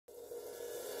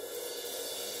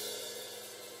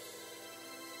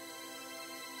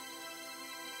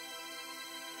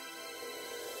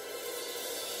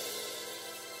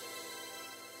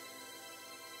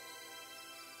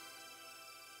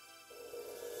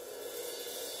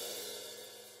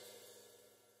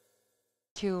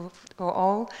thank you for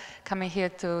all coming here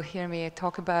to hear me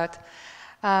talk about.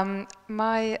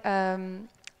 My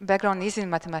background is in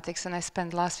mathematics, and I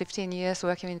spent the last 15 years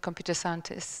working with computer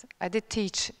scientists. I did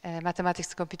teach mathematics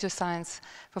and computer science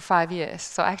for 5 years,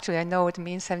 so actually I know what it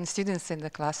means having students in the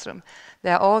classroom.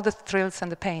 There are all the thrills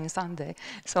and the pains, aren't they?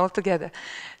 So all together.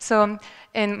 So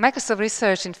in Microsoft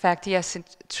Research, in fact, yes,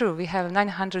 it's true, we have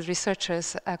 900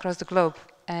 researchers across the globe,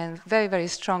 and very, very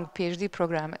strong PhD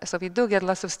program. So we do get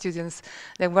lots of students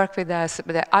that work with us,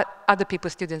 but there are other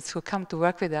people's students who come to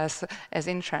work with us as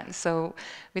interns. So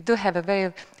we do have a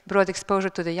very broad exposure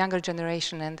to the younger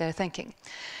generation and their thinking.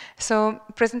 So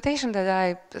presentation that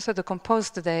I sort of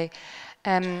composed today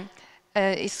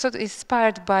is sort of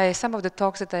inspired by some of the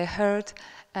talks that I heard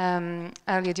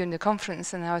earlier during the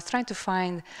conference, and I was trying to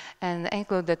find an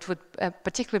angle that would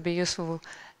particularly be useful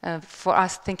for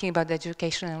us thinking about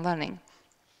education and learning.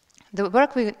 The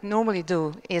work we normally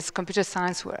do is computer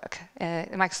science work.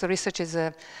 Microsoft Research is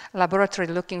a laboratory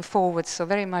looking forward, so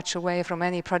very much away from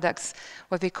any products.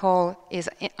 What we call is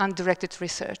undirected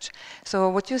research. So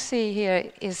what you see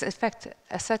here is, in fact,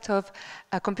 a set of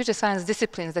computer science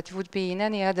disciplines that would be in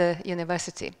any other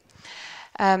university.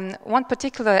 One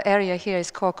particular area here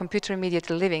is called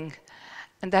computer-mediated living.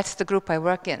 And that's the group I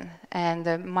work in.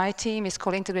 And my team is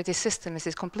called Integrated Systems.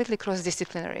 It's completely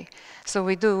cross-disciplinary. So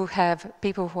we do have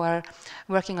people who are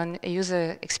working on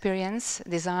user experience,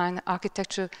 design,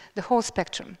 architecture, the whole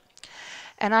spectrum.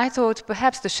 And I thought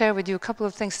perhaps to share with you a couple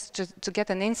of things to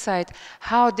get an insight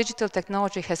how digital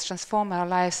technology has transformed our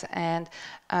lives and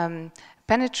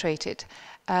penetrated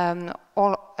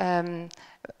all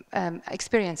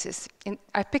experiences.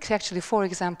 I picked actually 4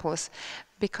 examples,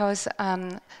 because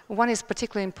one is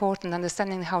particularly important,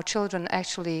 understanding how children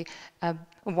actually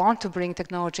want to bring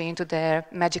technology into their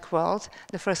magic world.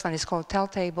 The first one is called Tell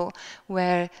Table,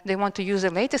 where they want to use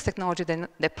the latest technology that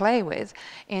they play with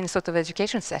in sort of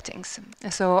education settings.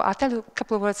 So I'll tell you a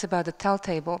couple of words about the Tell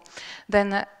Table.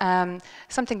 Then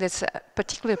something that's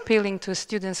particularly appealing to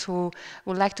students who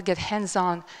would like to get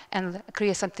hands-on and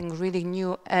create something really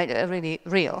new, really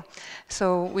real.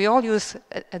 So we all use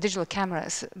digital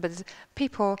cameras, but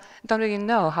people don't really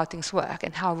know how things work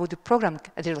and how would you program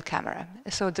a digital camera.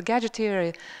 So the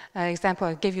Gadgeteer example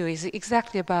I give you is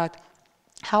exactly about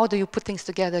how do you put things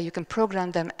together, you can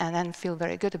program them and then feel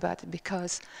very good about it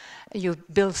because you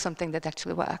build something that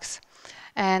actually works.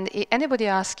 And if anybody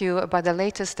asks you about the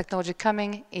latest technology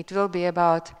coming, it will be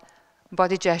about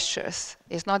body gestures.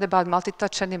 It's not about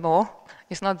multi-touch anymore.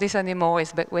 It's not this anymore.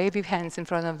 It's about waving hands in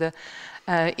front of the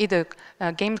either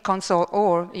game console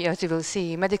or, as you will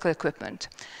see, medical equipment.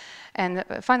 And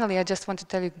finally, I just want to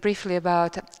tell you briefly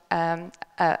about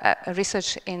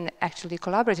research in actually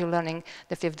collaborative learning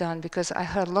that we've done, because I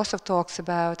heard lots of talks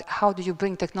about how do you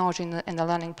bring technology in the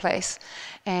learning place.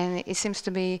 And it seems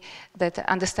to me that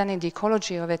understanding the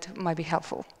ecology of it might be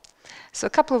helpful. So a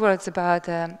couple of words about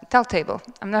Tell Table.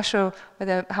 I'm not sure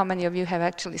how many of you have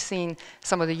actually seen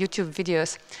some of the YouTube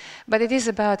videos, but it is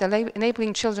about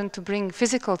enabling children to bring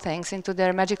physical things into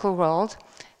their magical world.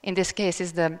 In this case,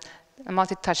 is the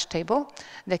multi-touch table.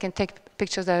 They can take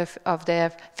pictures of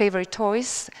their favorite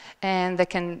toys, and they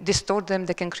can distort them.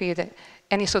 They can create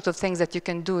any sort of things that you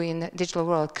can do in the digital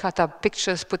world. Cut up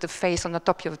pictures, put a face on the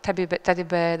top of a teddy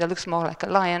bear that looks more like a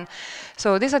lion.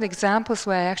 So these are the examples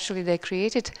where actually they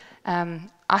created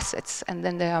assets, and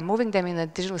then they are moving them in a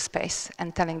digital space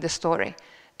and telling the story.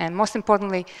 And most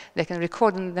importantly, they can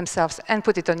record them themselves and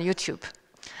put it on YouTube.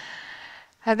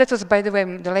 That was, by the way,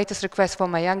 the latest request for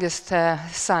my youngest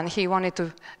son. He wanted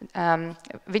to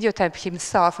videotape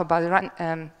himself about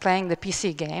playing the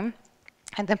PC game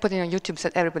and then put it on YouTube so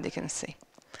that everybody can see.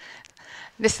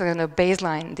 This is a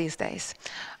baseline these days.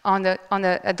 On the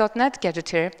 .NET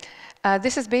Gadgeteer,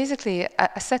 this is basically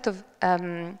a set of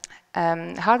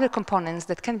hardware components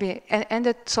that can be and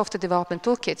a software development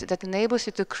toolkit that enables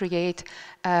you to create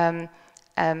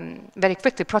very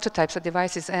quickly prototypes of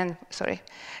devices. And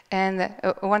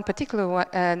one particular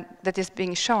one that is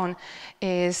being shown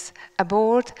is a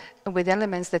board with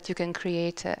elements that you can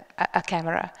create a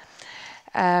camera.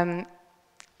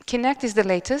 Kinect is the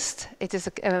latest. It is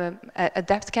a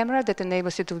depth camera that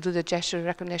enables you to do the gesture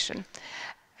recognition.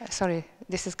 Sorry,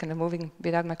 this is kind of moving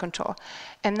without my control.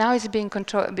 And now it's being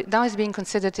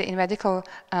considered in medical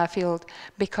field,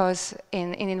 because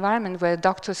in an environment where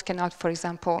doctors cannot, for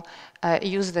example,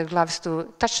 use their gloves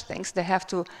to touch things, they have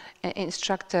to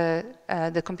instruct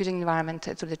the computing environment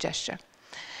through the gesture.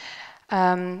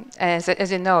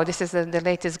 As you know, this is the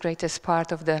latest, greatest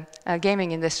part of the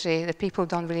gaming industry. The people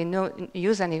don't really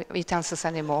use any utensils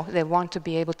anymore. They want to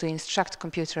be able to instruct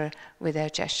computer with their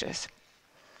gestures.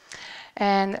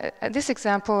 And this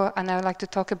example, and I would like to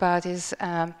talk about, is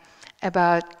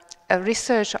about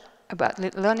research about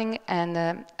learning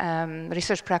and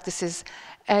research practices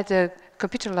at a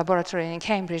computer laboratory in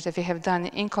Cambridge that we have done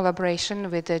in collaboration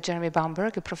with Jeremy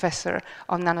Bamberg, a professor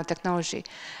of nanotechnology.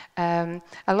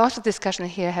 A lot of discussion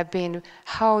here have been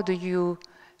how do you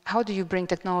bring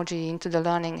technology into the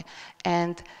learning,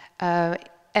 and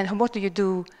what do you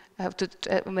do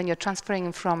when you're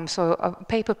transferring from a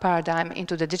paper paradigm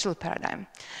into the digital paradigm.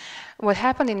 What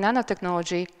happened in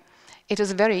nanotechnology, it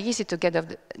was very easy to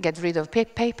get rid of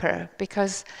paper,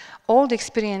 because all the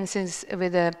experiences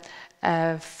with the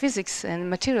physics and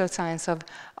material science of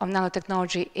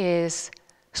nanotechnology is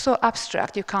so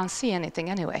abstract, you can't see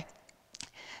anything anyway.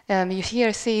 You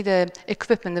here see the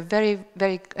equipment, the very,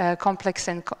 very complex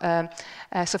and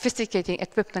sophisticated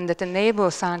equipment that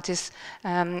enables scientists,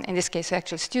 in this case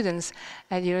actually students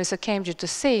at University of Cambridge, to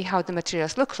see how the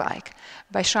materials look like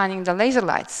by shining the laser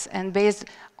lights, and based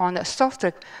on the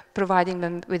software providing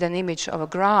them with an image of a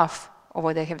graph or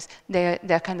what they have,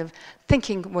 they're kind of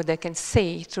thinking what they can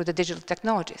see through the digital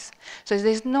technologies. So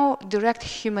there's no direct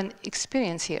human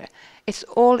experience here. It's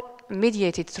all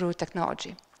mediated through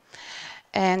technology.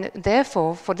 And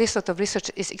therefore, for this sort of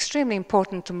research, it's extremely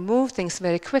important to move things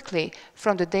very quickly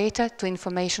from the data to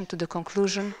information to the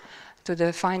conclusion, to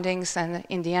the findings, and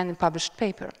in the end, published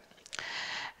paper.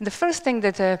 The first thing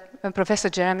that Professor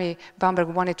Jeremy Bamberg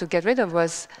wanted to get rid of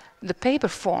was the paper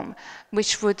form,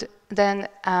 which would then,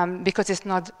 because it's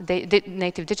not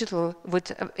native digital,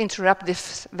 would interrupt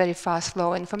this very fast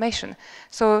flow of information.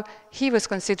 So he was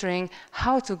considering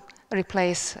how to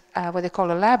replace what they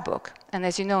call a lab book. And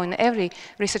as you know, in every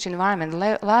research environment,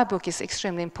 lab book is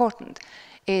extremely important.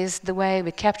 Is the way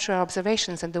we capture our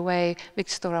observations and the way we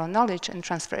store our knowledge and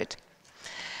transfer it.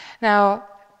 Now,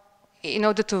 in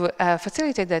order to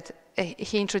facilitate that,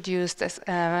 he introduced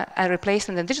a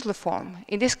replacement in digital form.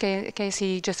 In this case,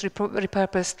 he just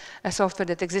repurposed a software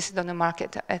that existed on the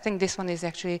market. I think this one is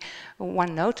actually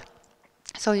OneNote.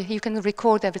 So you can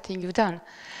record everything you've done.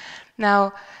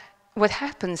 Now, what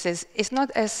happens is, it's not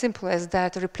as simple as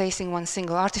that, replacing one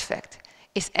single artifact.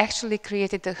 It's actually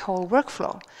created a whole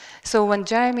workflow. So when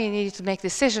Jeremy needed to make a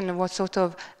decision on what sort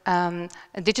of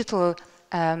digital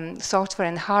software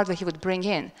and hardware he would bring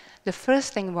in, the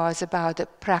first thing was about the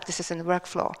practices and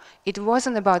workflow. It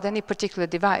wasn't about any particular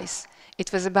device.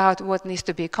 It was about what needs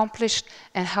to be accomplished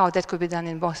and how that could be done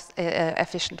in most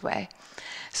efficient way.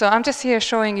 So I'm just here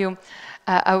showing you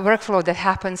a workflow that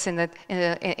happens in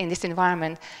this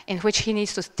environment, in which he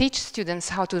needs to teach students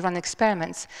how to run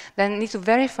experiments, then need to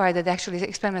verify that actually the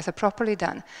experiments are properly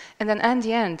done, and then at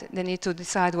the end they need to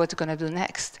decide what they're going to do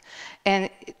next. And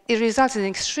it results in an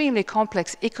extremely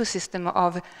complex ecosystem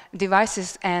of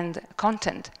devices and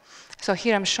content. So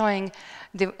here I'm showing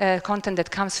the content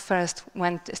that comes first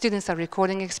when students are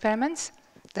recording experiments.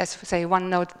 That's, say,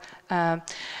 OneNote.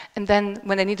 And then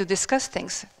when they need to discuss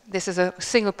things, this is a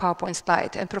single PowerPoint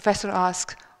slide. And professor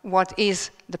asks, what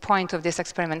is the point of this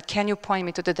experiment? Can you point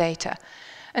me to the data?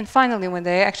 And finally, when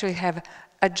they actually have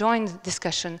a joint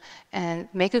discussion and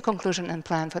make a conclusion and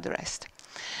plan for the rest.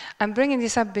 I'm bringing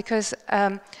this up because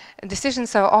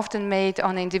decisions are often made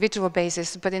on an individual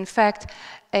basis, but in fact,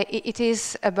 it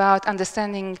is about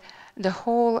understanding the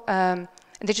whole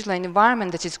digital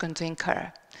environment that is going to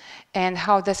incur, and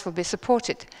how this will be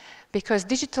supported. Because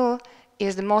digital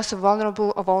is the most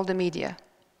vulnerable of all the media.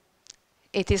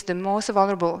 It is the most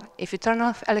vulnerable. If you turn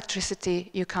off electricity,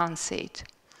 you can't see it.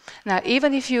 Now,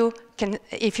 even if your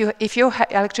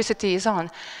electricity is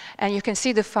on and you can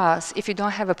see the files, if you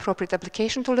don't have appropriate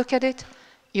application to look at it,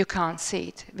 you can't see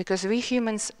it, because we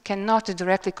humans cannot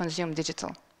directly consume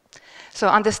digital. So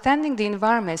understanding the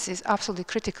environments is absolutely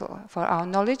critical for our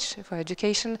knowledge, for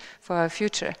education, for our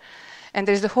future. And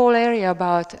there's the whole area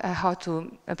about how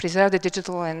to preserve the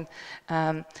digital and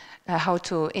how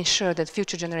to ensure that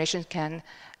future generations can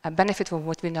benefit from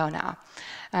what we know now.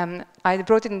 I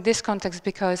brought it in this context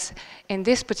because in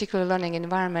this particular learning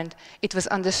environment, it was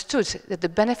understood that the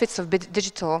benefits of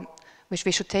digital, which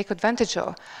we should take advantage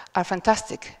of, are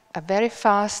fantastic. A very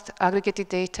fast, aggregated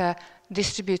data,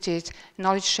 distributed,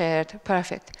 knowledge shared,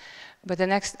 perfect. But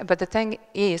the thing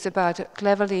is about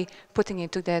cleverly putting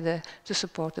it together to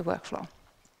support the workflow.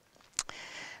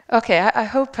 Okay, I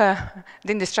hope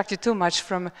didn't distract you too much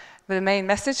from the main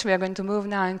message. We are going to move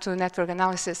now into network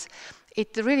analysis.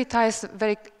 It really ties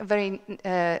very, very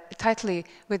tightly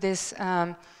with this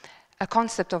a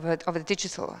concept of the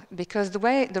digital, because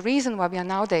the reason why we are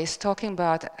nowadays talking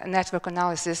about network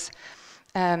analysis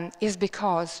is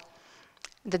because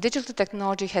the digital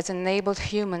technology has enabled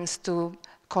humans to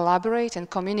collaborate and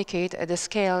communicate at the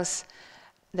scales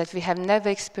that we have never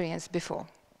experienced before.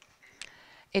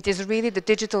 It is really the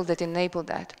digital that enabled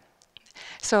that.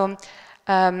 So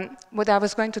what I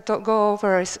was going to go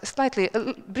over is slightly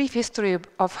a brief history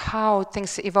of how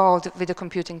things evolved with the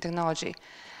computing technology,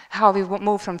 how we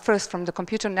moved first from the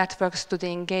computer networks to the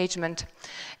engagement.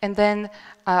 And then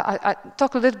I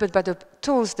talk a little bit about the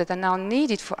tools that are now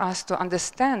needed for us to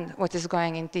understand what is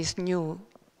going in these new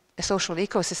social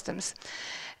ecosystems,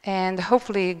 and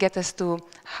hopefully get us to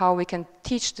how we can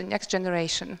teach the next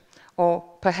generation, or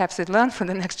perhaps learn from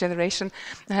the next generation,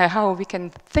 how we can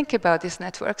think about these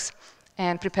networks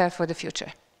and prepare for the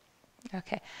future.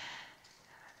 Okay.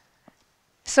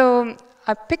 So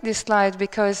I picked this slide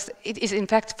because it is, in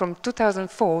fact, from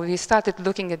 2004, we started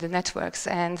looking at the networks,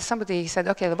 and somebody said,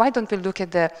 okay, why don't we look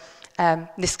at the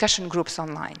discussion groups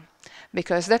online?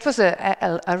 Because that was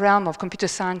a realm of computer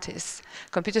scientists.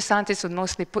 Computer scientists would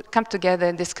mostly come together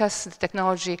and discuss the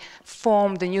technology,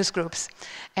 form the news groups.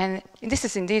 And this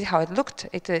is indeed how it looked,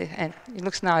 and it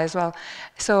looks now as well.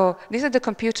 So these are the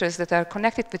computers that are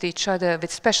connected with each other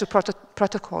with special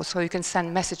protocols, so you can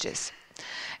send messages.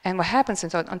 And what happens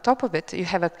is, on top of it, you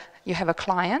have a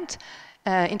client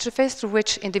interface through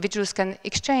which individuals can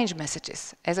exchange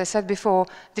messages. As I said before,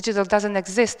 digital doesn't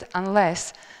exist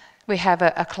unless we have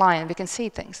a client, we can see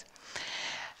things.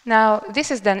 Now,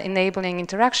 this is then enabling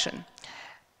interaction.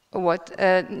 What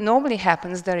normally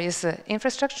happens, there is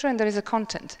infrastructure and there is a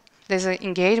content. There's an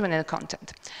engagement in the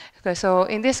content. Okay, so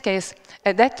in this case,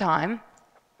 at that time,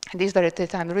 these are at the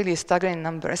time really staggering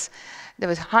numbers, there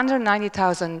was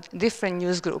 190,000 different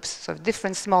news groups, so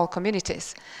different small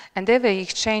communities, and they were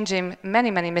exchanging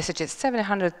many, many messages,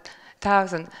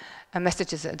 700,000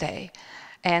 messages a day.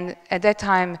 And at that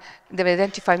time, they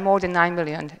identified more than 9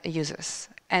 million users.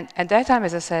 And at that time,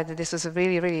 as I said, this was a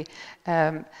really, really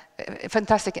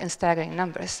fantastic and staggering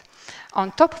numbers.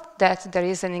 On top of that, there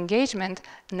is an engagement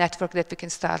network that we can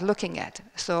start looking at.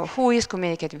 So who is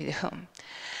communicating with whom?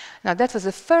 Now, that was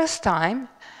the first time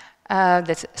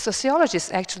that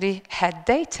sociologists actually had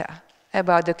data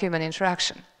about the human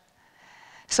interaction.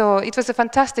 So it was a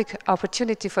fantastic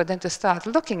opportunity for them to start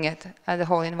looking at the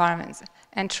whole environment.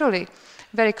 And truly,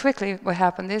 very quickly, what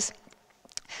happened is,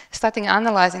 starting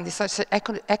analyzing these such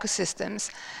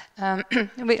ecosystems,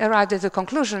 we arrived at the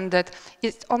conclusion that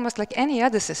it's almost like any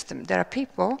other system. There are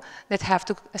people that have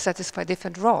to satisfy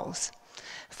different roles.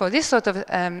 For this sort of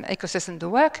ecosystem to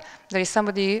work, there is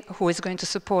somebody who is going to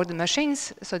support the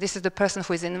machines. So this is the person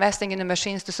who is investing in the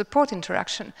machines to support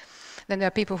interaction. Then there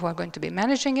are people who are going to be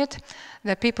managing it.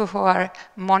 There are people who are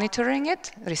monitoring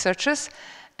it, researchers,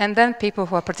 and then people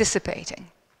who are participating.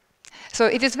 So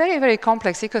it is a very, very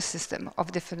complex ecosystem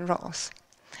of different roles.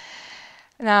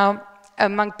 Now,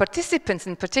 among participants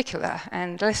in particular,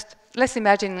 and let's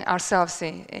imagine ourselves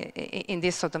in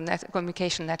this sort of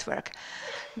communication network,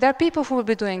 there are people who will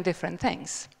be doing different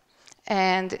things.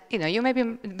 And you may be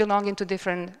belonging to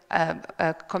different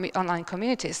online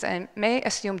communities and may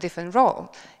assume different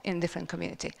role in different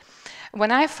community.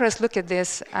 When I first looked at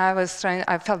this,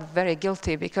 I felt very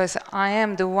guilty because I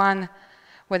am the one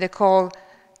what they call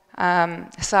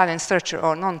silent searcher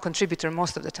or non-contributor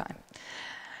most of the time.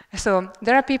 So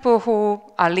there are people who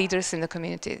are leaders in the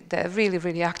community. They're really,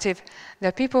 really active. There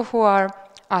are people who are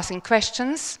asking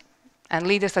questions, and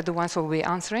leaders are the ones who will be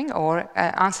answering, or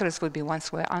answers will be ones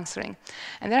who are answering.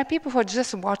 And there are people who are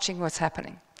just watching what's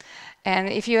happening. And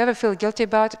if you ever feel guilty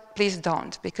about it, please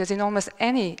don't, because in almost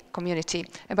any community,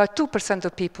 about 2%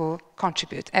 of people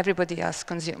contribute. Everybody else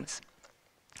consumes.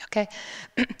 Okay?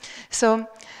 So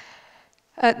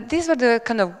these were the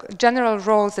kind of general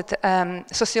roles that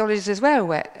sociologists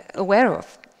were aware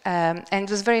of. And it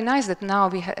was very nice that now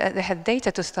they had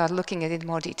data to start looking at it in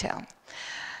more detail.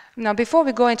 Now, before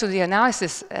we go into the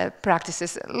analysis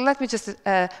practices, let me just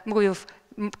move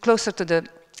closer to the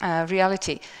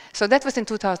reality. So that was in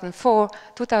 2004.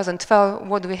 2012,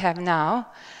 what do we have now?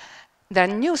 There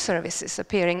are new services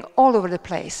appearing all over the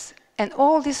place. And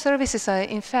all these services are,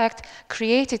 in fact,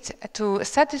 created to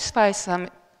satisfy some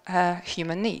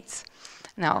human needs.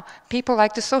 Now, people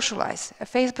like to socialize.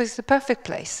 Facebook is the perfect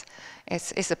place.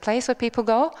 It's a place where people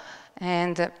go,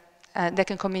 and they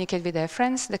can communicate with their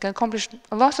friends. They can accomplish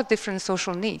lots of different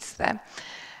social needs there.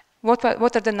 What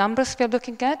are the numbers we're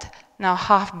looking at? Now,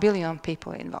 500 million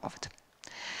people involved.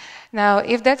 Now,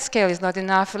 if that scale is not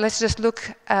enough, let's just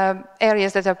look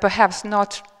areas that are perhaps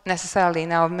not necessarily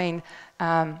in our main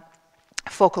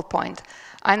focal point.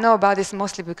 I know about this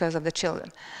mostly because of the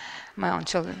children, my own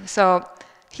children. So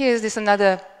here's this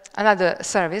another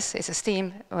service. It's a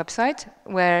Steam website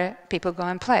where people go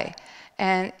and play.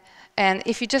 And And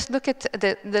if you just look at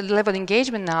the level of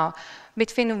engagement now,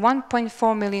 between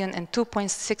 1.4 million and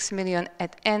 2.6 million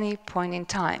at any point in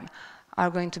time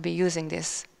are going to be using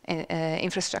this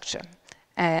infrastructure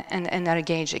and are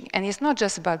engaging. And it's not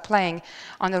just about playing.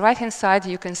 On the right-hand side,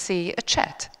 you can see a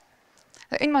chat.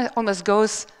 It almost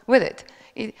goes with it.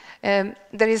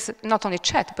 There is not only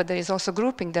chat, but there is also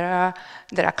grouping. There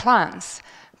are clans.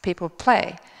 People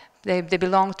play. They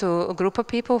belong to a group of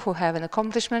people who have an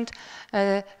accomplishment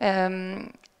based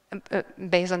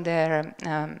on their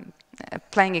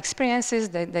playing experiences.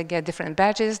 They get different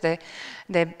badges. They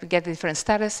get different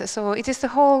status. So it is the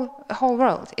whole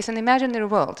world. It's an imaginary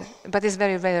world, but it's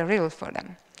very, very real for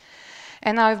them.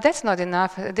 And now, if that's not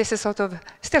enough, this is sort of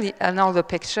still an older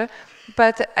picture,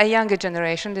 but a younger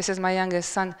generation. This is my youngest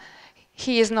son.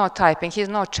 He is not typing. He's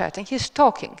not chatting. He's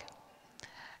talking.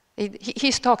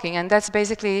 He's talking, and that's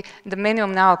basically the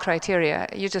minimum now criteria.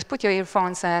 You just put your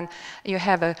earphones and you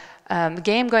have a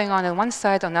game going on one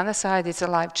side, on the other side it's a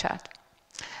live chat.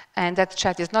 And that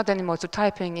chat is not anymore to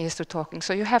typing, it is to talking.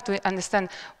 So you have to understand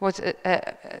what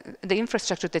the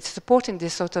infrastructure that's supporting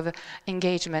this sort of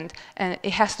engagement. And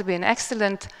it has to be an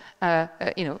excellent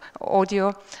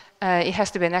audio. It has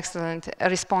to be an excellent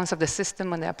response of the system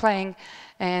when they're playing.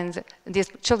 And these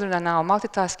children are now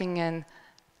multitasking and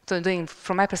doing,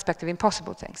 from my perspective,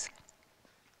 impossible things.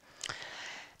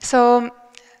 So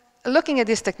looking at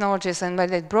these technologies and where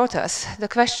they brought us, the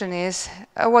question is,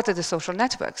 what are the social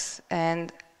networks?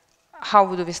 And how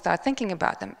do we start thinking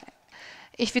about them?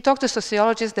 If you talk to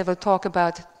sociologists, they will talk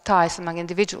about ties among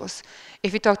individuals.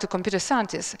 If you talk to computer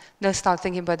scientists, they'll start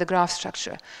thinking about the graph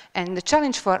structure. And the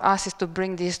challenge for us is to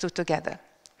bring these two together.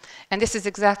 And this is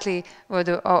exactly what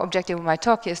the objective of my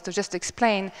talk is, to just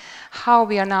explain how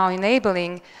we are now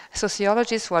enabling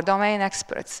sociologists who are domain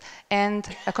experts and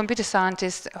computer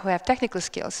scientists who have technical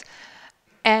skills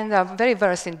and are very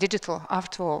versed in digital.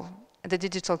 After all, the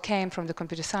digital came from the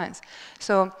computer science.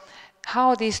 So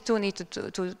how these two need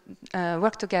to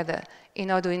work together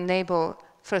in order to enable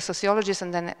first sociologists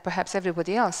and then perhaps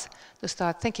everybody else to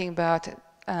start thinking about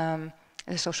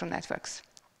the social networks.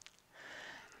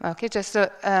 Okay, just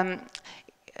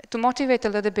to motivate a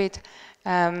little bit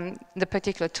the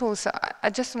particular tools, I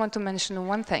just want to mention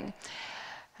one thing.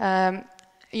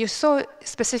 You saw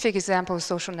specific examples of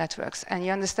social networks, and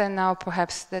you understand now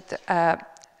perhaps that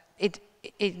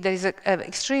there is an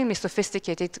extremely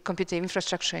sophisticated computing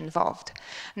infrastructure involved.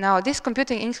 Now, this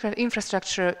computing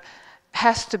infrastructure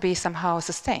has to be somehow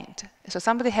sustained. So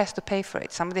somebody has to pay for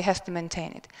it, somebody has to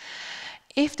maintain it.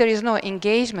 If there is no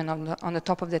engagement on the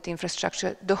top of that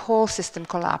infrastructure, the whole system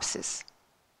collapses.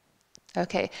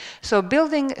 Okay, so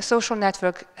building social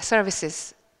network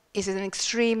services is an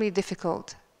extremely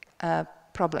difficult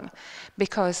problem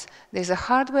because there's a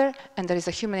hardware and there is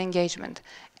a human engagement.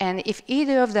 And if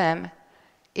either of them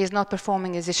is not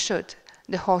performing as it should,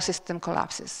 the whole system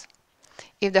collapses.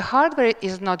 If the hardware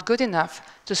is not good enough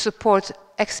to support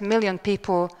X million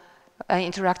people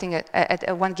interacting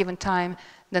at one given time,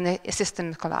 then the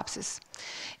system collapses.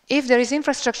 If there is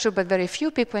infrastructure but very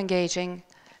few people engaging,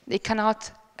 it cannot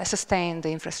sustain the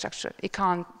infrastructure. It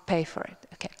can't pay for it.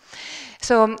 Okay.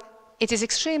 So it is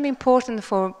extremely important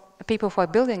for people who are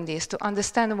building this to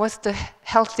understand what's the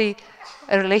healthy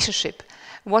relationship.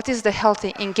 What is the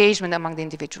healthy engagement among the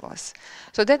individuals?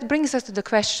 So that brings us to the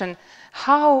question,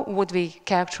 how would we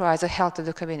characterize a health of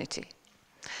the community?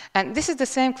 And this is the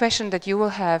same question that you will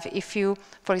have if you,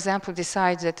 for example,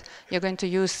 decide that you're going to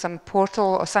use some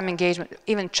portal or some engagement,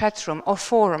 even chat room or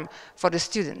forum for the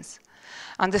students.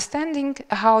 Understanding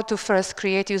how to first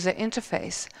create user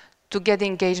interface to get the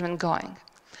engagement going.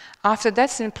 After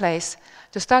that's in place,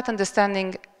 to start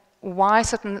understanding why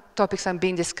certain topics are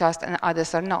being discussed and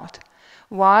others are not.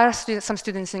 Why are some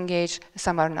students engaged,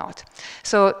 some are not.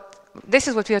 So this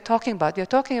is what we are talking about. We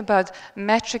are talking about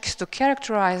metrics to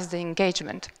characterize the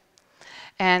engagement.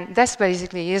 And that's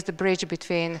basically is the bridge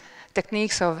between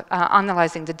techniques of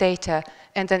analyzing the data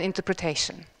and then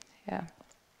interpretation. Yeah.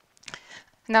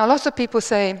 Now, lots of people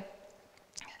say,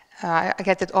 I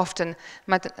get it often,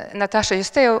 Natasha, you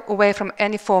stay away from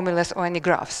any formulas or any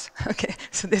graphs. Okay,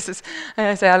 so this is,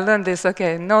 I learned this,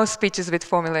 okay, no speeches with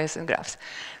formulas and graphs.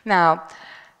 Now,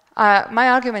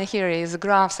 my argument here is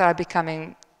graphs are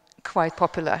becoming quite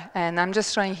popular, and I'm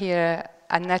just showing here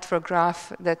a network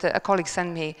graph that a colleague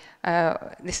sent me.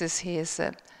 This is his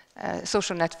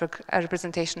social network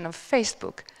representation of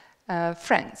Facebook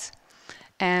friends.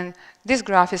 And this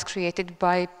graph is created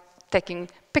by taking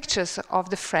pictures of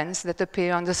the friends that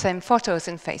appear on the same photos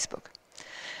in Facebook.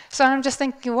 So I'm just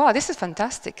thinking, wow, this is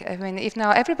fantastic. I mean, if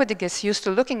now everybody gets used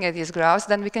to looking at these graphs,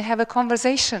 then we can have a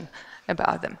conversation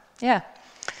about them. Yeah,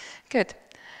 good.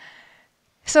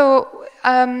 So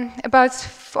about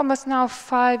almost now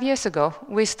 5 years ago,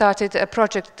 we started a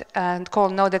project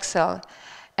called NodeXL.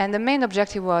 And the main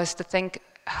objective was to think,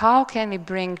 how can we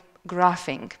bring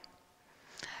graphing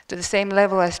to the same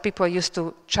level as people are used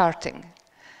to charting?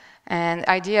 And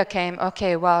idea came,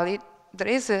 okay, well, there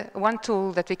is one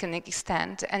tool that we can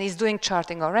extend, and it's doing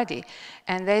charting already.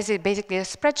 And there's basically a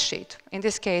spreadsheet. In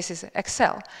this case, is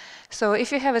Excel. So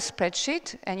if you have a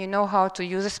spreadsheet, and you know how to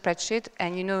use a spreadsheet,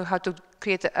 and you know how to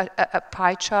create a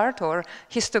pie chart or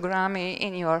histogram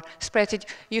in your spreadsheet,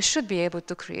 you should be able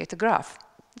to create a graph.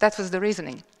 That was the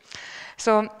reasoning.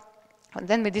 So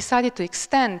then we decided to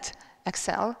extend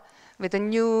Excel with a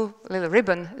new little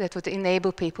ribbon that would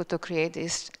enable people to create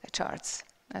these charts,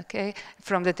 okay,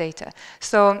 from the data.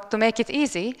 So to make it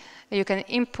easy, you can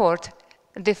import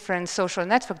different social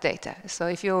network data. So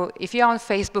if you're on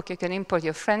Facebook, you can import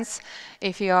your friends.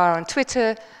 If you are on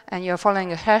Twitter and you're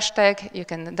following a hashtag, you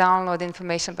can download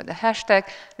information about the hashtag.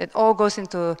 That all goes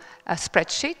into a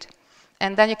spreadsheet.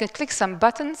 And then you can click some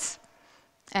buttons,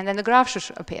 and then the graph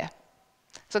should appear.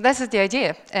 So this is the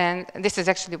idea, and this is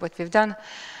actually what we've done.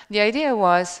 The idea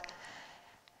was,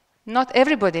 not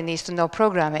everybody needs to know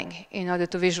programming in order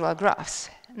to visualize graphs.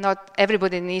 Not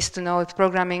everybody needs to know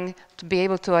programming to be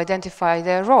able to identify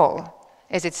their role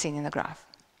as it's seen in a graph.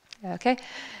 Okay?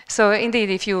 So indeed,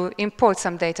 if you import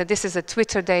some data, this is a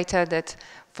Twitter data that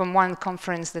from one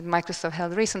conference that Microsoft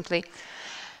held recently,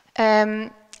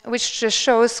 which just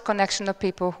shows connection of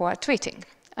people who are tweeting.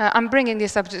 I'm bringing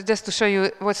this up just to show you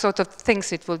what sort of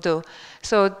things it will do.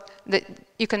 So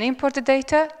you can import the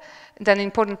data. Then the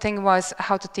important thing was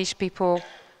how to teach people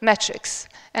metrics.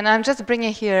 And I'm just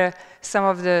bringing here some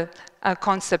of the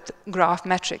concept graph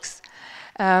metrics.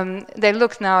 They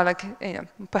look now like,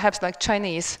 perhaps like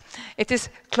Chinese. It is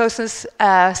closeness,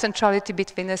 centrality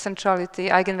between the centrality,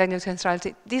 eigenvalue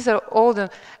centrality. These are all the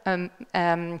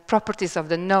properties of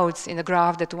the nodes in the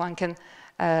graph that one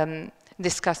can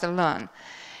discuss and learn.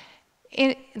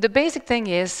 The basic thing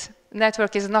is,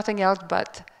 network is nothing else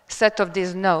but set of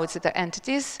these nodes that are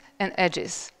entities and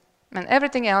edges. And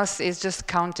everything else is just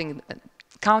counting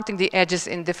the edges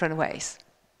in different ways.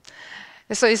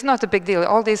 So it's not a big deal.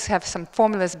 All these have some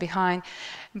formulas behind,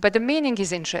 but the meaning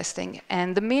is interesting.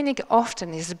 And the meaning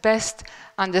often is best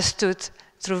understood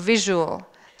through visual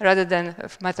rather than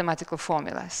mathematical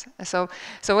formulas. So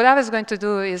what I was going to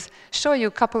do is show you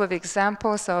a couple of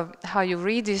examples of how you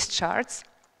read these charts,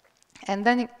 and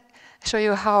then show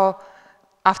you how,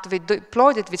 after we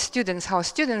deployed it with students, how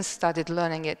students started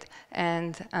learning it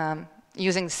and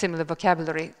using similar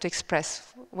vocabulary to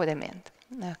express what they meant.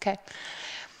 Okay.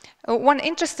 One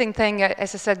interesting thing,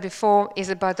 as I said before, is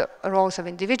about the roles of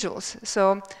individuals.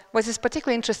 So what is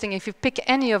particularly interesting, if you pick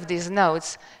any of these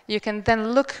nodes, you can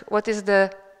then look what is a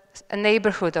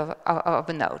neighborhood of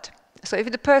a node. So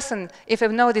if a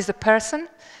node is a person,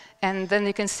 and then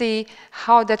you can see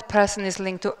how that person is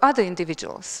linked to other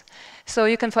individuals. So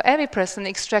you can, for every person,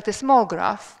 extract a small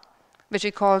graph, which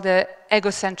we call the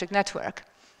egocentric network,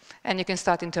 and you can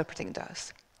start interpreting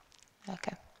those.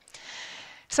 Okay.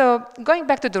 So going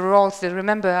back to the roles,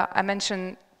 remember I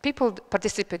mentioned people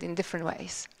participate in different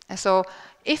ways. And so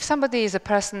if somebody is a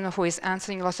person who is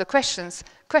answering lots of questions,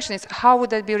 the question is, how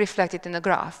would that be reflected in a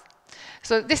graph?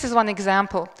 So this is one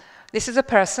example. This is a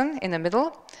person in the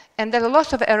middle, and there are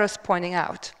lots of arrows pointing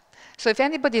out. So if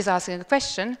anybody is asking a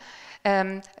question,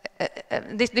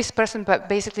 this person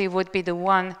basically would be the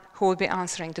one who would be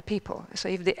answering to people. So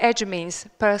if the edge means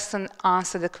person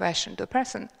answer the question to a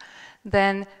person,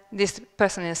 then this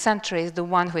person in the center is the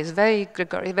one who is very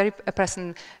gregarious, a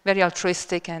person very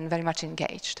altruistic and very much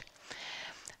engaged.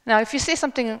 Now, if you see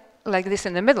something like this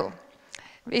in the middle,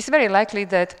 it's very likely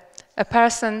that a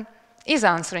person is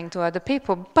answering to other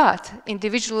people, but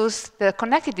individuals that are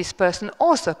connected to this person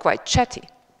also are quite chatty,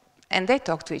 and they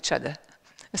talk to each other.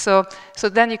 So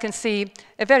then you can see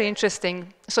a very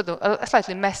interesting, sort of a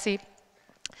slightly messy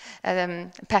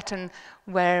pattern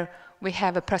where we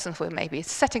have a person who maybe is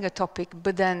setting a topic,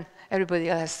 but then everybody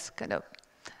else kind of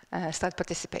start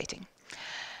participating.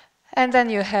 And then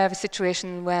you have a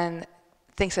situation when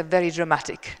things are very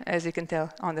dramatic, as you can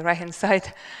tell on the right-hand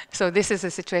side. So this is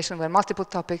a situation where multiple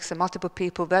topics and multiple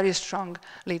people, very strong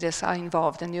leaders are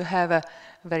involved, and you have a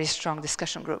very strong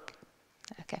discussion group.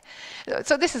 Okay.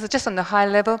 So this is just on the high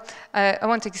level. I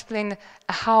want to explain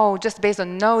how, just based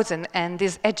on nodes and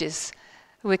these edges,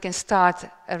 we can start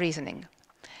a reasoning.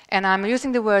 And I'm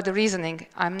using the word reasoning.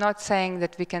 I'm not saying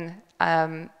that we can.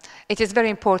 It is very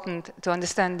important to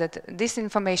understand that this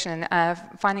information and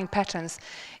finding patterns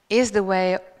is the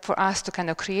way for us to kind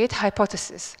of create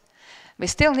hypotheses. We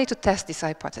still need to test this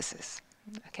hypothesis.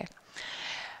 Okay.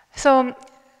 So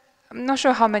I'm not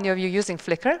sure how many of you are using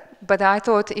Flickr, but I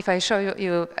thought if I show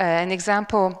you an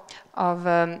example of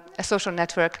a social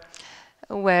network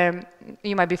where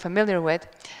you might be familiar with,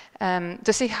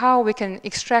 to see how we can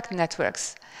extract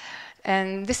networks.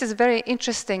 And this is a very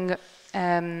interesting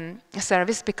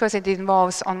service because it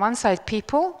involves, on one side,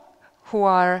 people who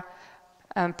are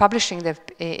publishing their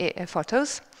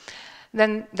photos.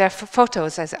 Then there are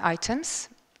photos as items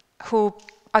who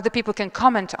other people can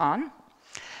comment on.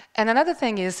 And another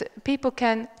thing is people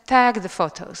can tag the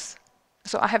photos.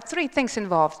 So I have three things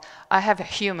involved. I have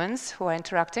humans who are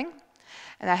interacting,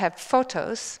 and I have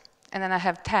photos, and then I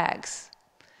have tags.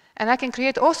 And I can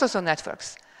create all sorts of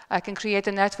networks. I can create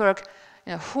a network,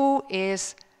 who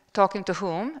is talking to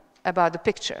whom about the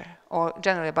picture, or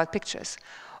generally about pictures,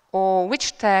 or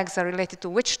which tags are related to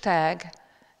which tag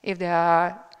if there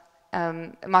are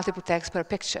multiple tags per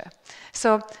picture.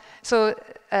 So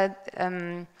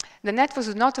the networks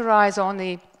do not arise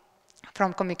only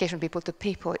from communication people to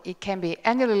people. It can be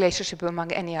any relationship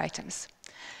among any items.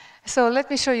 So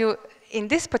let me show you in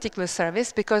this particular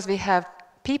service, because we have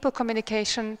people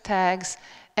communication tags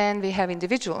and we have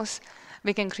individuals,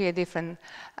 we can create different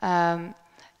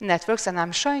networks. And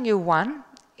I'm showing you one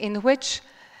in which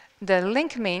the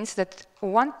link means that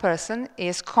one person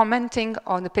is commenting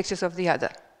on the pictures of the other.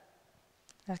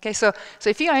 Okay, so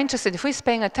if you are interested, if we're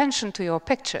paying attention to your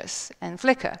pictures and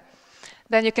Flickr,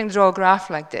 then you can draw a graph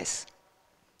like this.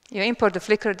 You import the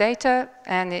Flickr data,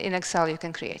 and in Excel you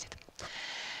can create it.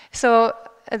 So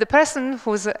the person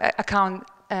whose account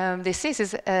this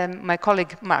is my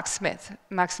colleague Mark Smith.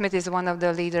 Mark Smith is one of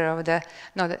the leaders of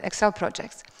the Excel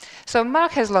projects. So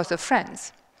Mark has lots of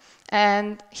friends,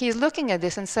 and he's looking at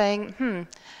this and saying,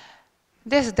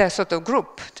 they're sort of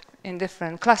grouped in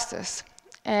different clusters.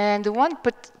 And one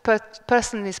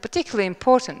person is particularly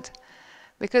important,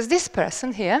 because this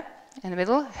person here, in the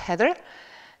middle,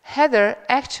 Heather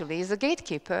actually is a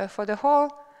gatekeeper for the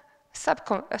whole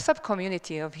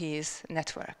sub-community of his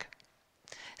network.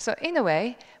 So in a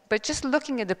way, by just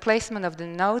looking at the placement of the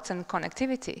nodes and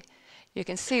connectivity, you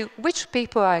can see which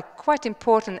people are quite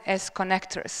important as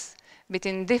connectors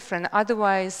between different,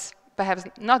 otherwise perhaps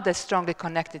not that strongly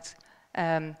connected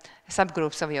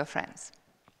subgroups of your friends.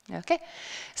 Okay,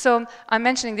 so I'm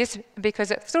mentioning this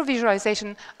because through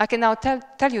visualization, I can now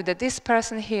tell you that this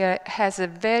person here has a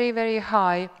very, very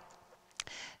high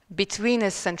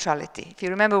betweenness centrality. If you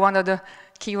remember, one of the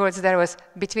keywords there was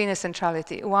betweenness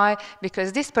centrality. Why?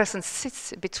 Because this person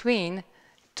sits between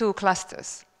two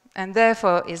clusters, and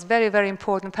therefore is a very, very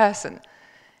important person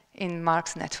in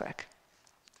Mark's network.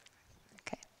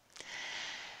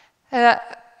 Okay.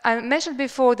 I mentioned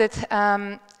before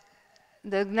that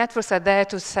the networks are there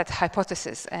to set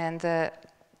hypotheses, and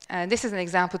this is an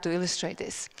example to illustrate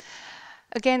this.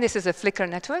 Again, this is a Flickr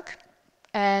network,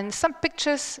 and some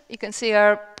pictures you can see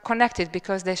are connected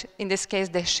because in this case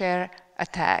they share a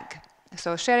tag.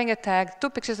 So sharing a tag,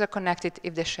 two pictures are connected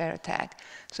if they share a tag.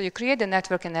 So you create a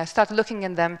network and start looking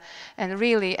at them, and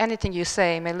really anything you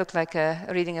say may look like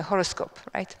reading a horoscope,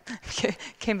 right?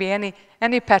 Can be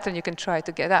any pattern you can try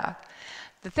to get out.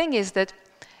 The thing is that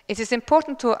it is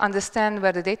important to understand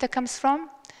where the data comes from.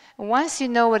 Once you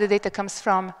know where the data comes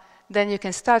from, then you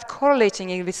can start correlating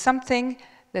it with something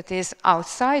that is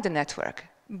outside the network,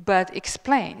 but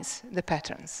explains the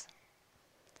patterns.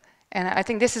 And I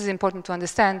think this is important to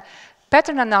understand.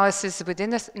 Pattern analysis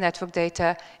within the network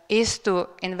data is to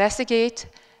investigate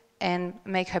and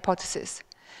make hypotheses.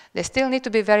 They still need to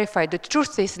be verified. The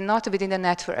truth is not within the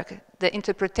network. The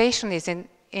interpretation is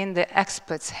in the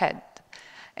expert's head.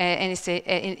 And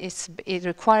it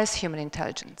requires human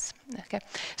intelligence. Okay?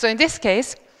 So in this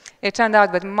case, it turned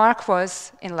out that Mark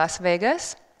was in Las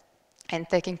Vegas and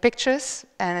taking pictures,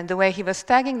 and the way he was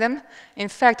tagging them, in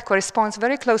fact, corresponds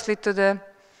very closely to the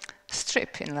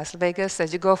strip in Las Vegas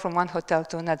as you go from one hotel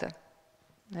to another.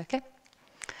 Okay?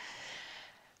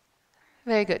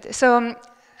 Very good. So,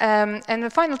 and the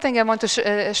final thing I want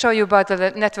to show you about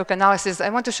the network analysis, I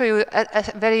want to show you a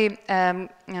very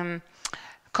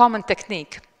common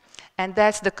technique, and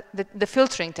that's the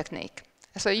filtering technique.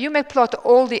 So you may plot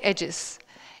all the edges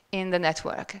in the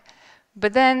network,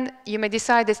 but then you may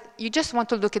decide that you just want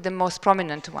to look at the most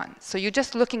prominent one. So you're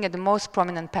just looking at the most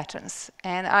prominent patterns.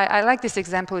 And I like this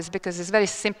example is because it's very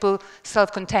simple,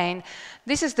 self-contained.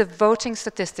 This is the voting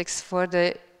statistics for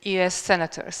the US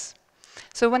senators.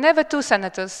 So whenever two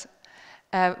senators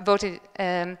voted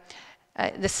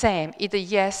the same, either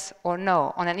yes or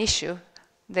no on an issue,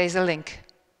 there is a link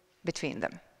between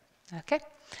them. Okay?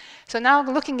 So now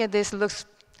looking at this looks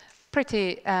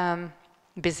pretty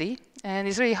busy, and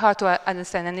it's really hard to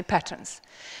understand any patterns.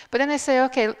 But then I say,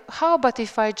 okay, how about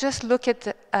if I just look at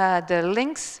the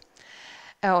links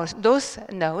or those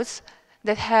nodes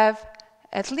that have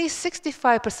at least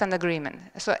 65% agreement.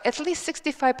 So at least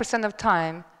 65% of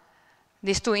time,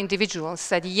 these two individuals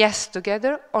said yes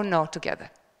together or no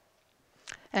together.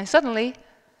 And suddenly,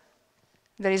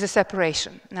 there is a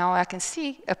separation. Now I can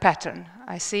see a pattern.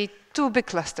 I see two big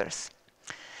clusters.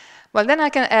 Well, then I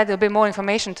can add a bit more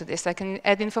information to this. I can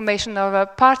add information of a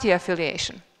party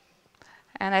affiliation.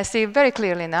 And I see very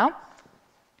clearly now,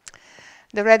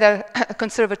 the red are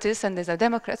conservatives and these are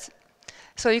Democrats.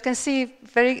 So you can see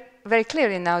very, very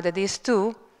clearly now that these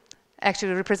two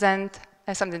actually represent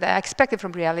something that I expected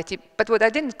from reality. But what I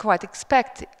didn't quite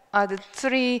expect are the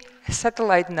three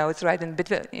satellite nodes right in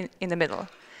the middle.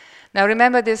 Now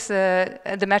remember this,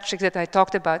 the matrix that I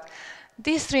talked about.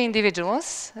 These three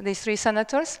individuals, these three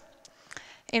senators,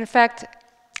 in fact,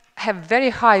 have very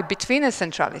high between-us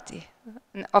centrality.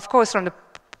 Of course, from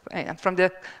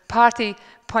the party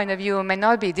point of view, it may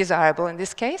not be desirable in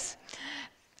this case,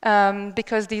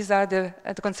 because these are the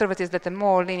conservatives that are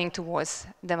more leaning towards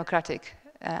democratic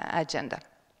agenda.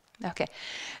 Okay,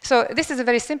 so this is a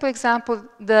very simple example.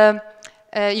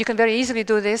 You can very easily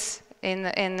do this in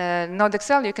Node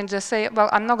Excel. You can just say, well,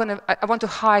 I want to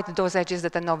hide those edges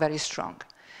that are not very strong,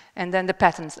 and then the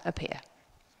patterns appear.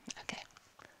 Okay,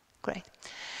 great.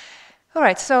 All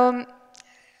right, so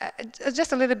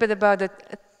just a little bit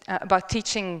about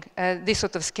teaching these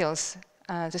sort of skills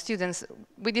to students.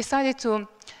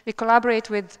 We collaborate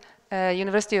with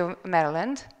University of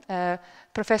Maryland,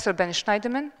 Professor Ben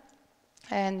Schneiderman,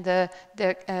 and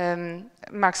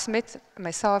Mark Smith,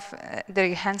 myself,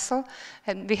 Derek Hansel,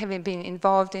 and we have been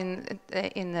involved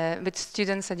with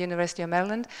students at the University of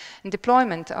Maryland in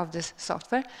deployment of this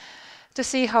software to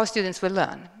see how students will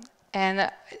learn.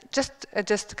 And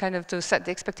just kind of to set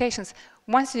the expectations,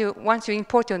 once you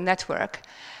import your network,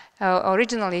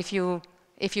 originally if you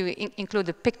include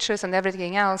the pictures and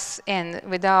everything else in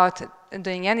without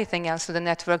doing anything else to the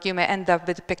network, you may end up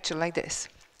with a picture like this.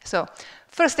 So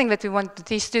first thing that we want to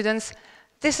teach students,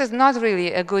 this is not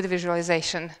really a good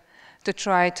visualization to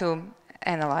try to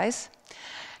analyze.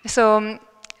 So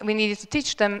we needed to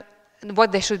teach them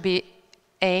what they should be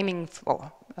aiming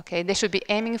for. Okay, they should be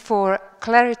aiming for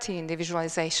clarity in the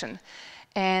visualization.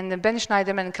 And Ben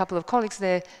Schneiderman and a couple of colleagues,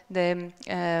 they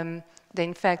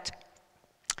in fact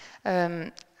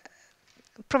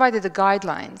provided the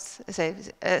guidelines,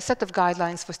 a set of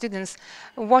guidelines for students,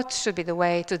 what should be the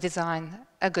way to design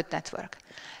a good network.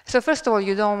 So first of all,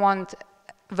 you don't want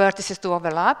vertices to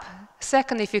overlap.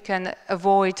 Second, if you can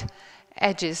avoid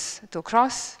edges to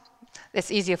cross, it's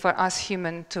easier for us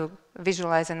human to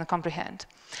visualize and comprehend.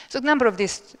 So a number of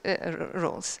these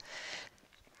rules.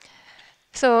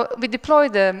 So we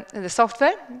deployed the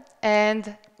software,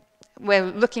 and we're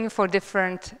looking for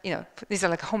different, these are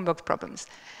like homework problems.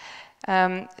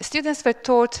 Students were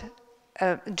taught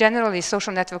generally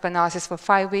social network analysis for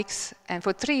 5 weeks, and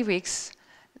for 3 weeks,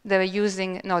 they were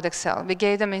using Node Excel. We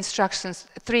gave them instructions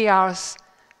 3 hours,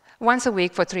 once a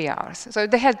week for 3 hours. So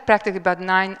they had practically about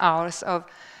 9 hours of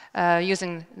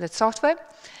using the software,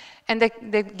 and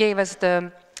they gave us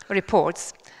the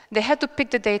reports. They had to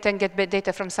pick the data and get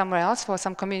data from somewhere else for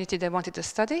some community they wanted to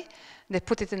study. They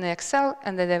put it in the Excel,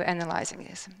 and then they were analyzing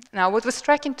this. Now, what was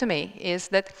striking to me is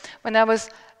that when I was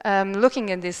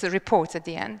looking at these reports at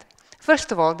the end,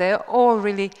 first of all, they all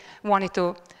really wanted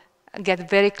to get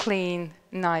very clean,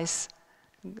 nice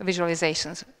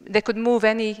visualizations. They could move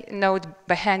any node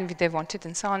by hand if they wanted,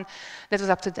 and so on. That was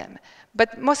up to them.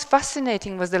 But most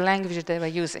fascinating was the language they were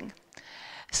using.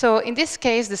 So in this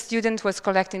case, the student was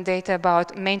collecting data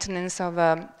about maintenance of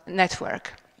a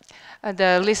network,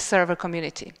 the list server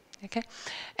community. Okay?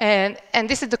 And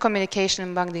this is the communication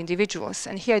among the individuals.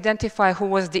 And he identified who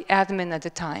was the admin at the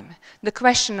time. The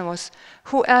question was,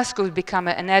 who else could become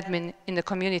an admin in the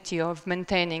community of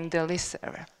maintaining the list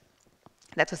server?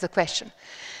 That was the question.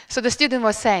 So the student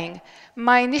was saying,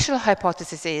 my initial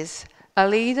hypothesis is a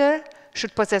leader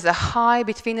should possess a high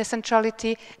between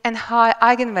centrality and high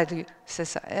eigenvalue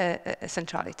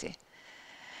centrality.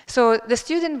 So the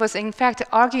student was in fact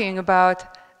arguing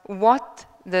about what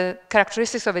the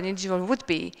characteristics of an individual would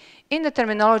be in the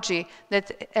terminology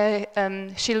that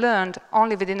she learned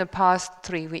only within the past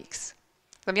 3 weeks.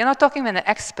 So we are not talking about an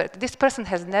expert. This person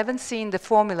has never seen the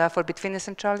formula for between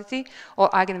centrality or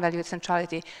eigenvalue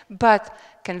centrality, but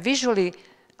can visually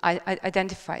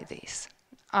identify these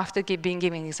after being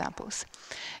given examples.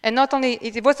 And not only,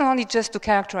 it wasn't only just to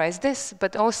characterize this,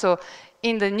 but also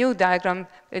in the new diagram,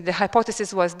 the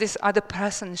hypothesis was this other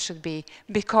person should be,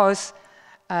 because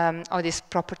of these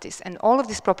properties. And all of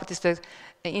these properties were,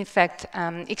 in fact,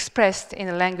 expressed in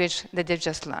a language that they've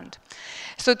just learned.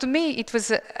 So to me, it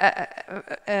was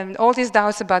all these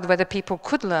doubts about whether people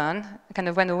could learn kind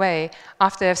of went away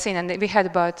after I've seen, and we had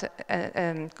about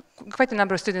quite a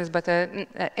number of students, but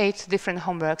 8 different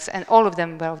homeworks, and all of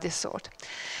them were of this sort.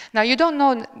 Now, you don't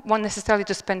want necessarily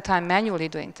to spend time manually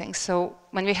doing things. So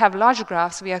when we have large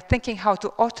graphs, we are thinking how to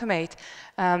automate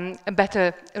a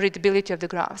better readability of the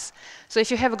graphs. So if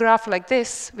you have a graph like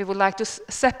this, we would like to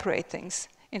separate things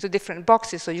into different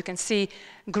boxes so you can see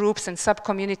groups and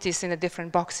sub-communities in the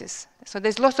different boxes. So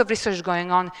there's lots of research going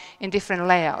on in different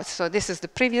layouts. So this is the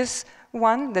previous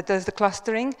one that does the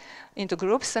clustering into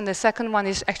groups, and the second one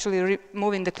is actually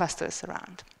moving the clusters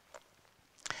around.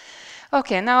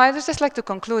 Okay, now I would just like to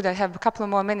conclude. I have a couple of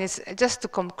more minutes just to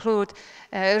conclude,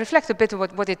 reflect a bit on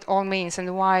what it all means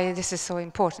and why this is so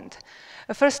important.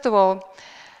 First of all,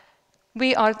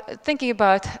 we are thinking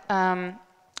about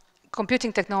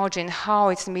computing technology and how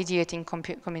it's mediating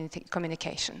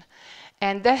communication.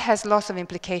 And that has lots of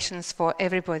implications for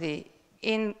everybody.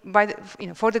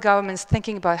 For the governments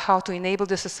thinking about how to enable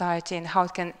the society and how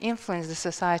it can influence the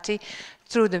society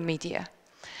through the media.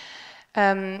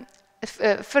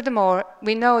 Furthermore,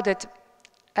 we know that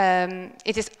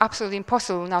it is absolutely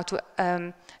impossible now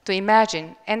to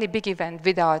imagine any big event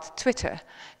without Twitter.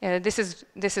 This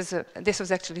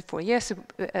was actually 4 years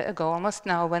ago, almost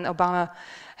now, when Obama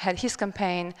had his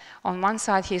campaign. On one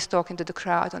side, he is talking to the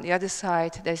crowd. On the other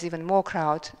side, there's even more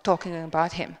crowd talking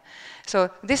about him.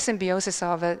 So this symbiosis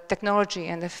of technology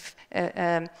and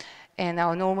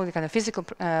our normal kind of physical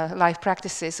life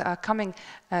practices are coming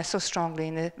so strongly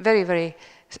in a very, very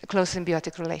close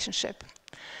symbiotic relationship.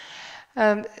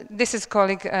 This is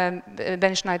colleague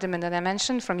Ben Schneiderman that I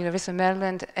mentioned from University of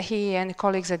Maryland. He and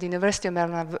colleagues at the University of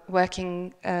Maryland are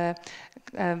working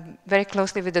very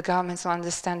closely with the governments on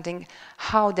understanding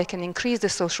how they can increase the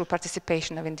social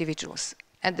participation of individuals.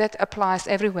 And that applies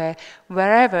everywhere.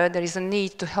 Wherever there is a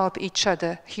need to help each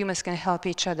other, humans can help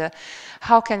each other,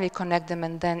 how can we connect them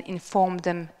and then inform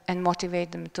them and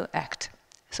motivate them to act?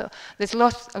 So there's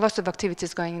lots of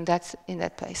activities going in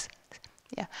that place.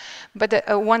 Yeah, but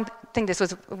one thing that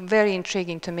was very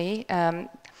intriguing to me,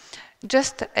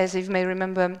 just as you may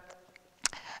remember,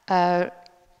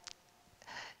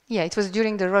 it was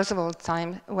during the Roosevelt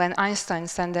time when Einstein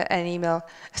sent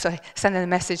sent a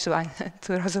message to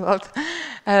Roosevelt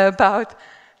about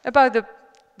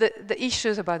the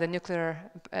issues about the nuclear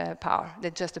power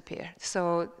that just appeared.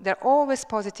 So there are always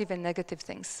positive and negative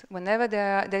things. Whenever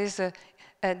there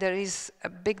is a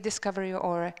big discovery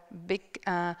or a big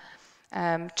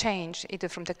change, either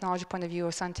from technology point of view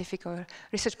or scientific or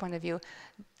research point of view,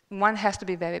 one has to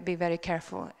be very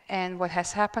careful. And what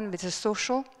has happened with the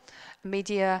social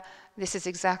media, this is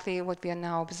exactly what we are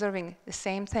now observing, the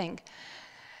same thing.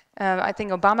 I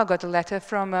think Obama got a letter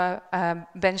from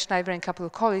Ben Schneider and a couple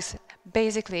of colleagues,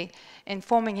 basically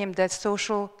informing him that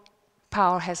social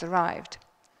power has arrived.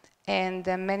 And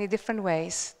there are many different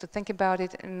ways to think about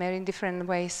it and many different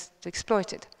ways to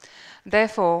exploit it.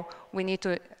 Therefore, we need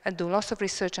to do lots of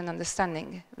research and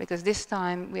understanding, because this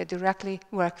time we are directly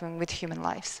working with human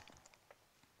lives.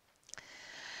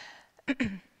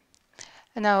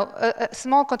 Now, a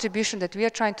small contribution that we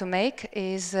are trying to make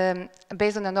is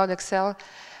based on the NordExcel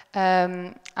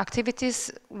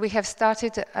activities. We have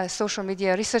started a social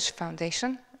media research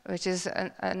foundation, which is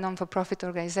a non-for-profit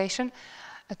organization,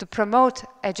 to promote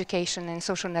education in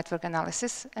social network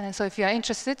analysis. And so if you are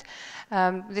interested,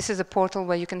 this is a portal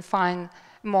where you can find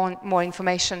more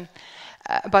information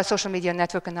about social media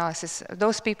network analysis.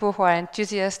 Those people who are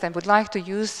enthusiasts and would like to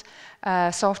use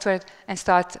software and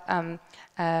start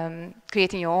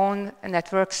creating your own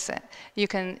networks,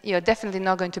 you're definitely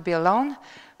not going to be alone.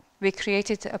 We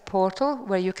created a portal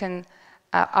where you can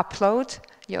upload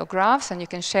your graphs and you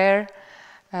can share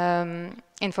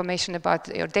information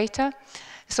about your data.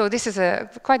 So this is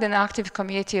quite an active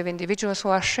community of individuals who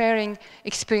are sharing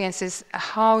experiences,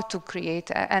 how to create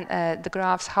the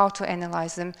graphs, how to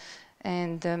analyze them,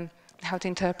 and how to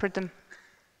interpret them.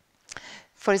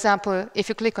 For example, if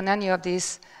you click on any of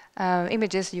these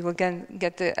images, you will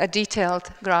get a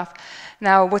detailed graph.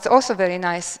 Now, what's also very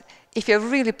nice, if you're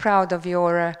really proud of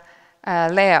your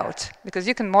layout, because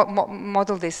you can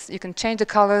model this, you can change the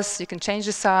colors, you can change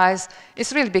the size.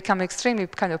 It's really become extremely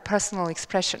kind of personal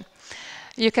expression.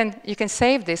 You can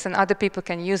save this and other people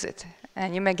can use it,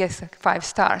 and you may get 5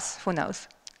 stars, who knows.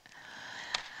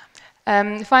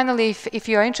 Finally, if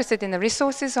you are interested in the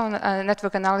resources on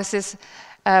network analysis,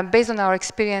 based on our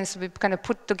experience, we've kind of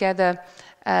put together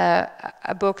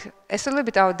a book. It's a little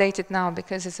bit outdated now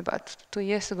because it's about 2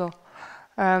 years ago.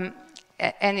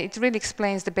 and it really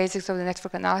explains the basics of the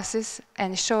network analysis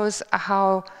and shows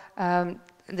how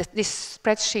this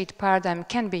spreadsheet paradigm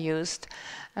can be used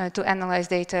to analyze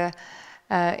data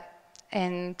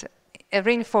and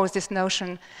reinforce this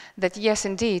notion that yes,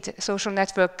 indeed, social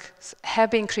networks have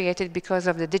been created because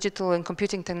of the digital and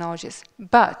computing technologies,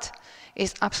 but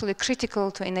it's absolutely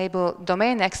critical to enable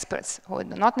domain experts, who are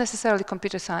not necessarily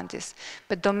computer scientists,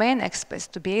 but domain experts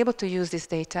to be able to use this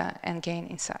data and gain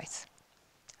insights.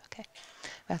 Okay.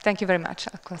 Well, thank you very much.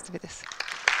 I'll close with this.